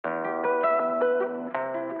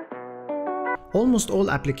Almost all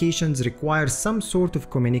applications require some sort of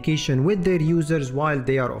communication with their users while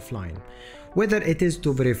they are offline, whether it is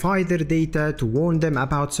to verify their data, to warn them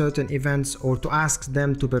about certain events, or to ask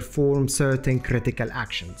them to perform certain critical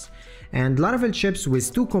actions. And Laravel ships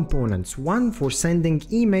with two components, one for sending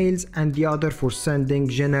emails and the other for sending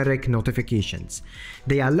generic notifications.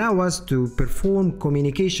 They allow us to perform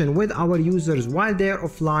communication with our users while they are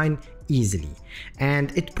offline easily,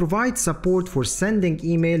 and it provides support for sending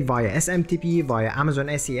email via SMTP, via Amazon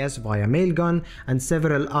SES, via Mailgun, and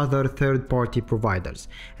several other third-party providers.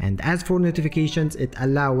 And as for notifications, it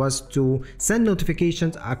allows us to send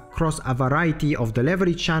notifications across a variety of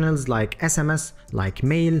delivery channels like SMS, like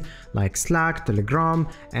mail, like Slack, Telegram,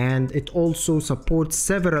 and it also supports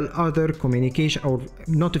several other communication or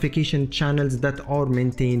notification channels that are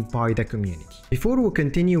maintained by the community. Before we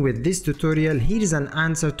continue with this tutorial, here is an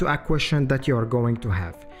answer to a question that you are going to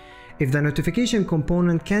have. If the notification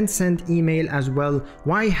component can send email as well,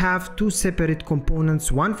 why have two separate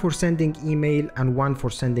components, one for sending email and one for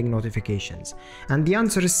sending notifications? And the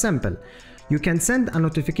answer is simple. You can send a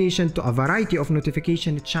notification to a variety of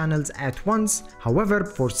notification channels at once. However,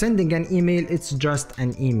 for sending an email, it's just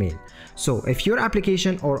an email. So if your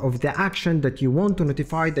application or of the action that you want to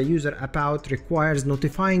notify the user about requires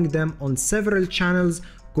notifying them on several channels,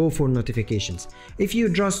 go for notifications. If you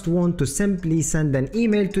just want to simply send an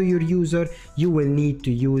email to your user, you will need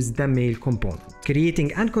to use the mail component.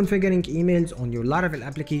 Creating and configuring emails on your Laravel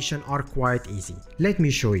application are quite easy. Let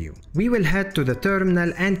me show you. We will head to the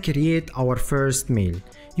terminal and create our first mail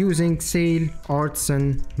using sale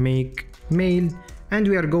artisan make mail, and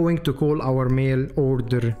we are going to call our mail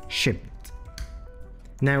order shipped.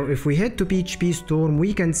 Now if we head to PHP Storm,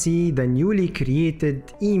 we can see the newly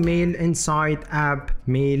created email inside app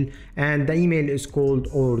mail, and the email is called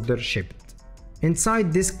order shipped.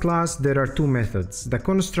 Inside this class there are two methods, the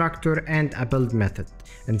constructor and a build method.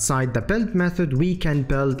 Inside the build method we can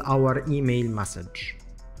build our email message.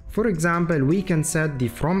 For example, we can set the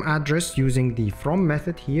from address using the from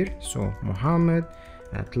method here, so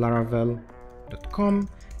Mohammed@laravel.com,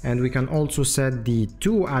 and we can also set the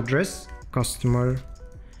to address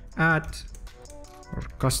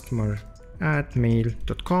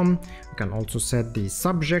customer@mail.com. We can also set the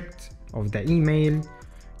subject of the email,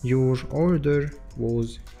 your order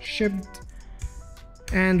was shipped,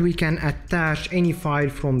 and we can attach any file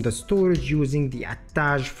from the storage using the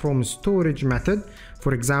attach from storage method.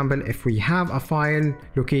 For example, if we have a file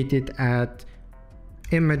located at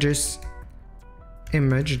image.png,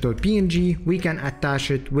 we can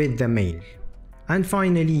attach it with the mail. And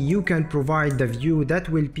finally, you can provide the view that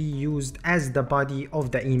will be used as the body of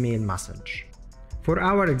the email message. For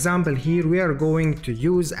our example here, we are going to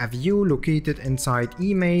use a view located inside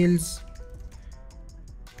emails,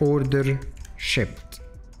 order shipped.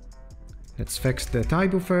 Let's fix the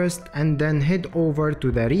typo first and then head over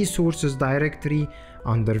to the resources directory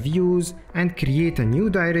under views and create a new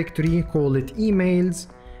directory, call it emails,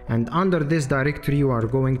 and under this directory you are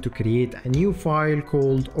going to create a new file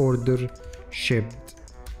called order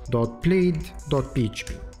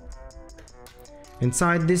shipped.played.php.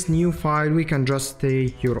 Inside this new file we can just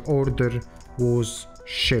say your order was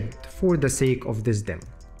shipped for the sake of this demo.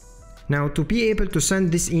 Now to be able to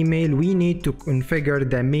send this email we need to configure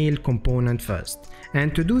the mail component first,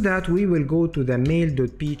 and to do that we will go to the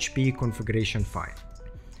mail.php configuration file.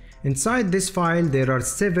 Inside this file there are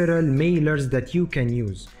several mailers that you can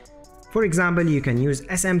use. For example, you can use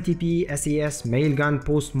SMTP, SES, Mailgun,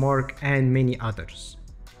 Postmark, and many others.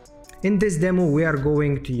 In this demo, we are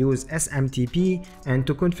going to use SMTP, and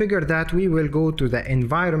to configure that, we will go to the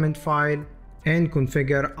environment file and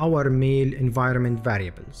configure our mail environment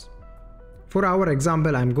variables. For our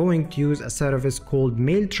example, I'm going to use a service called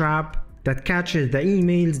Mailtrap that catches the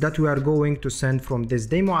emails that we are going to send from this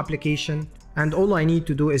demo application, and all I need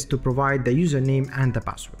to do is to provide the username and the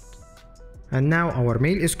password. And now our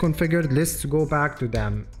mail is configured. Let's go back to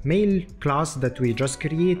the mail class that we just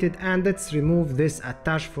created, and let's remove this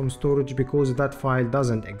attach from storage because that file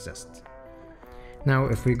doesn't exist. Now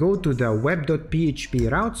if we go to the web.php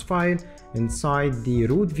routes file, inside the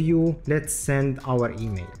root view, let's send our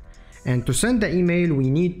email. And to send the email we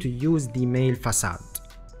need to use the mail facade.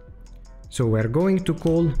 So we're going to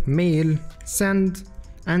call mail send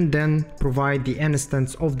and then provide the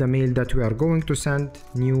instance of the mail that we are going to send,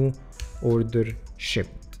 new order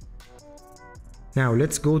shipped. Now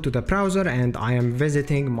let's go to the browser, and I am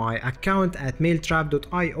visiting my account at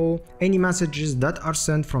mailtrap.io. Any messages that are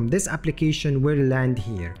sent from this application will land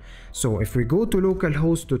here. So if we go to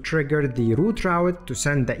localhost to trigger the root route to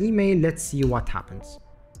send the email, let's see what happens.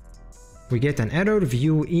 we get an error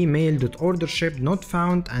view email.ordership not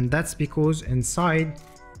found, and that's because inside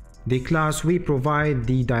the class we provide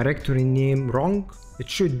the directory name wrong. It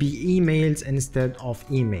should be emails instead of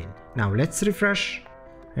email. Now let's refresh,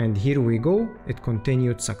 and here we go, it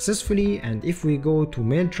continued successfully. And if we go to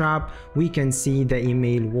Mailtrap, we can see the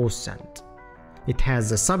email was sent. It has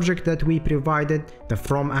the subject that we provided, the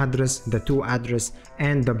from address, the to address,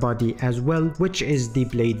 and the body as well, which is the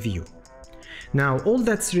blade view. Now all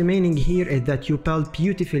that's remaining here is that you build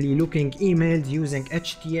beautifully looking emails using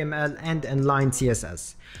HTML and inline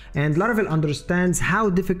CSS. And Laravel understands how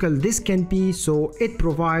difficult this can be, so it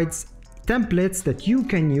provides templates that you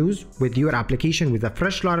can use with your application, with a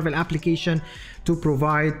fresh Laravel application, to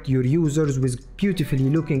provide your users with beautifully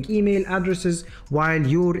looking email addresses, while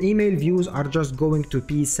your email views are just going to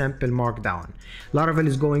be simple markdown. Laravel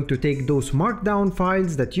is going to take those markdown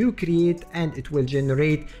files that you create, and it will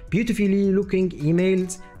generate beautifully looking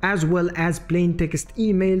emails as well as plain text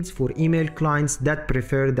emails for email clients that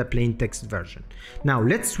prefer the plain text version. Now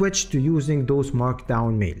let's switch to using those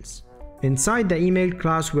markdown mails. Inside the email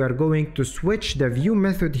class, we are going to switch the view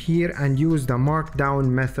method here and use the markdown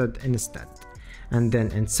method instead. And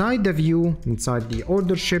then inside the view, inside the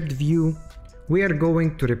order shipped view, we are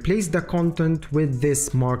going to replace the content with this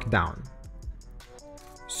markdown.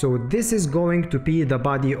 So this is going to be the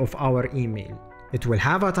body of our email. It will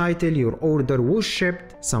have a title, your order was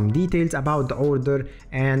shipped, some details about the order,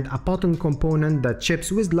 and a button component that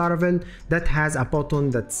ships with Laravel that has a button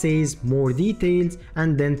that says more details,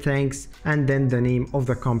 and then thanks, and then the name of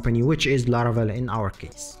the company, which is Laravel in our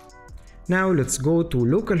case. Now let's go to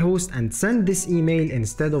localhost and send this email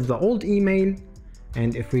instead of the old email.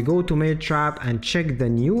 And if we go to Mailtrap and check the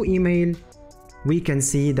new email, we can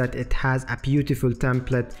see that it has a beautiful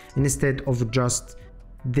template instead of just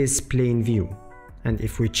this plain view. And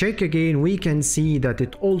if we check again, we can see that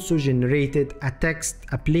it also generated a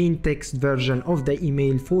plain text version of the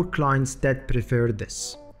email for clients that prefer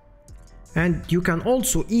this. And you can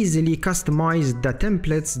also easily customize the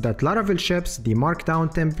templates that Laravel ships, the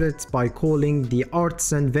markdown templates, by calling the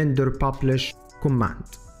artisan vendor publish command.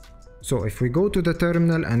 So if we go to the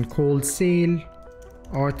terminal and call sale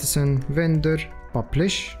artisan vendor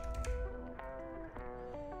publish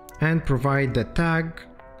and provide the tag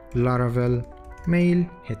Laravel mail,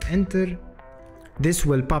 hit enter, this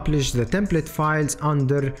will publish the template files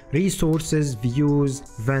under resources, views,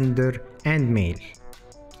 vendor, and mail.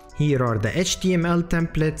 Here are the HTML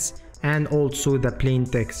templates and also the plain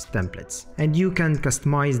text templates, and you can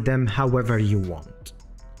customize them however you want.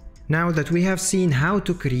 Now that we have seen how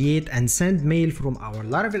to create and send mail from our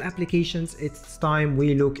Laravel applications, it's time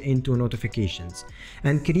we look into notifications.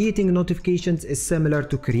 And creating notifications is similar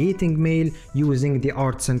to creating mail using the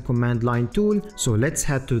artisan command line tool, so let's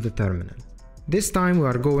head to the terminal. This time we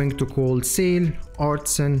are going to call sale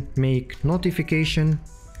artisan make notification,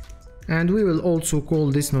 and we will also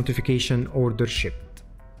call this notification order shipped.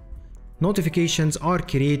 Notifications are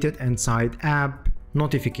created inside app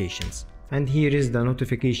notifications. And here is the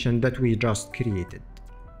notification that we just created.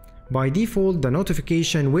 By default, the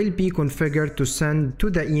notification will be configured to send to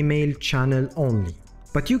the email channel only,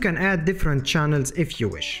 but you can add different channels if you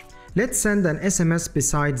wish. Let's send an SMS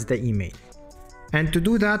besides the email. And to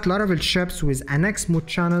do that, Laravel ships with a Nexmo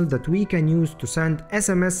channel that we can use to send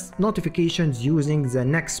SMS notifications using the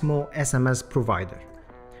Nexmo SMS provider.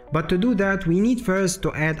 But to do that, we need first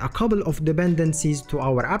to add a couple of dependencies to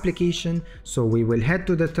our application, so we will head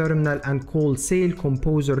to the terminal and call sale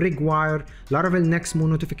composer require Laravel Nexmo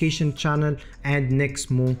notification channel and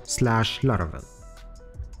Nexmo/Laravel.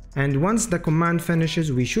 And once the command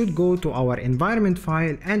finishes, we should go to our environment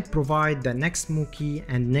file and provide the Nexmo key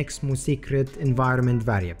and Nexmo secret environment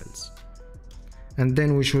variables. And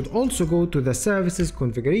then we should also go to the services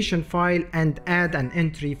configuration file and add an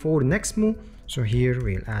entry for Nexmo. So here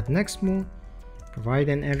we'll add Nexmo, provide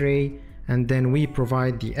an array, and then we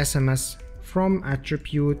provide the SMS from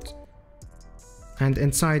attribute, and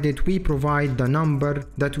inside it we provide the number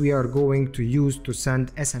that we are going to use to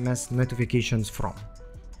send SMS notifications from.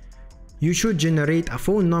 You should generate a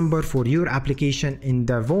phone number for your application in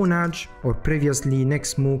the Vonage or previously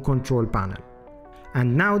Nexmo control panel.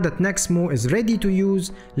 And now that Nexmo is ready to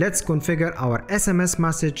use, let's configure our SMS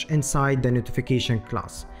message inside the notification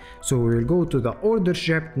class. So we will go to the order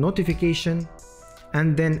shipped notification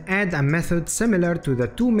and then add a method similar to the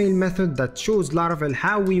toMail method that shows Laravel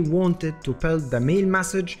how we wanted to build the mail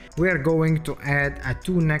message. We are going to add a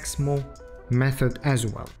toNexmo method as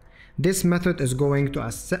well. This method is going to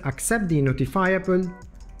accept the notifiable,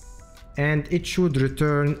 and it should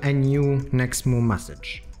return a new Nexmo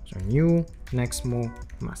message. So new Nexmo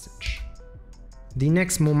message. The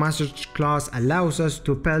NextMoMessage class allows us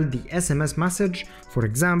to build the SMS message. For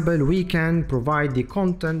example, we can provide the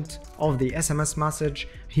content of the SMS message.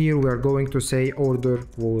 Here we are going to say order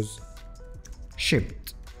was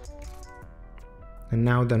shipped. And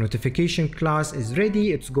now the notification class is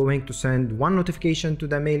ready. It's going to send one notification to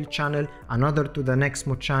the mail channel, another to the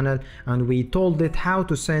NextMo channel, and we told it how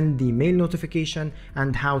to send the mail notification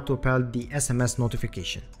and how to build the SMS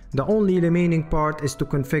notification. The only remaining part is to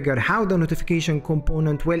configure how the notification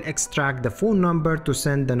component will extract the phone number to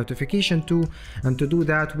send the notification to, and to do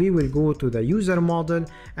that we will go to the user model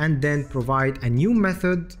and then provide a new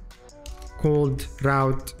method called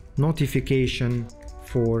route notification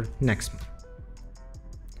for NextMo.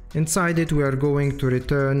 Inside it we are going to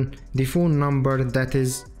return the phone number that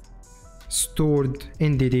is stored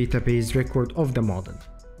in the database record of the model.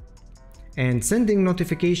 And sending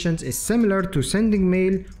notifications is similar to sending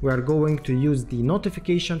mail. We are going to use the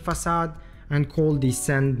notification facade and call the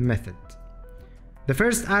send method. The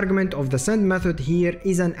first argument of the send method here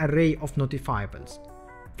is an array of notifiables.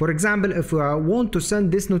 For example, if we want to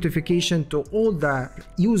send this notification to all the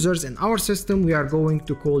users in our system, we are going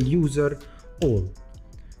to call user all.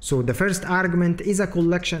 So the first argument is a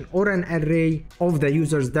collection or an array of the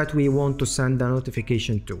users that we want to send the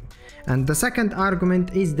notification to. And the second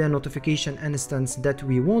argument is the notification instance that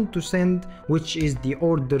we want to send, which is the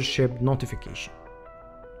order shipped notification.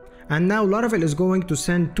 And now Laravel is going to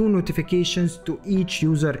send two notifications to each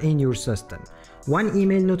user in your system. One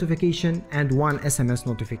email notification and one SMS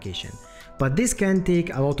notification. But this can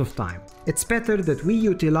take a lot of time. It's better that we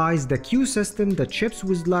utilize the queue system that ships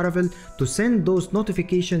with Laravel to send those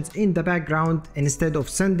notifications in the background instead of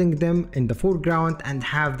sending them in the foreground and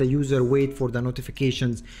have the user wait for the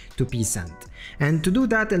notifications to be sent. And to do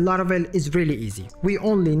that in Laravel is really easy. We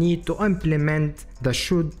only need to implement the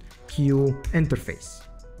should queue interface.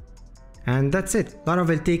 And that's it.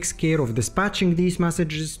 Laravel takes care of dispatching these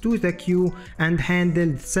messages to the queue and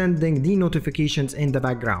handle sending the notifications in the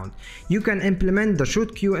background. You can implement the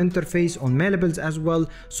should queue interface on mailables as well,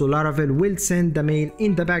 so Laravel will send the mail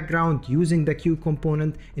in the background using the queue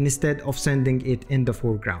component instead of sending it in the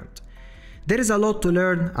foreground. There is a lot to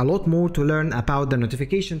learn, a lot more to learn about the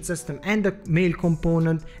notification system and the mail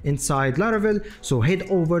component inside Laravel, so head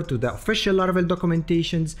over to the official Laravel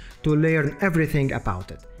documentations to learn everything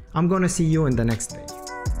about it. I'm gonna see you in the next video.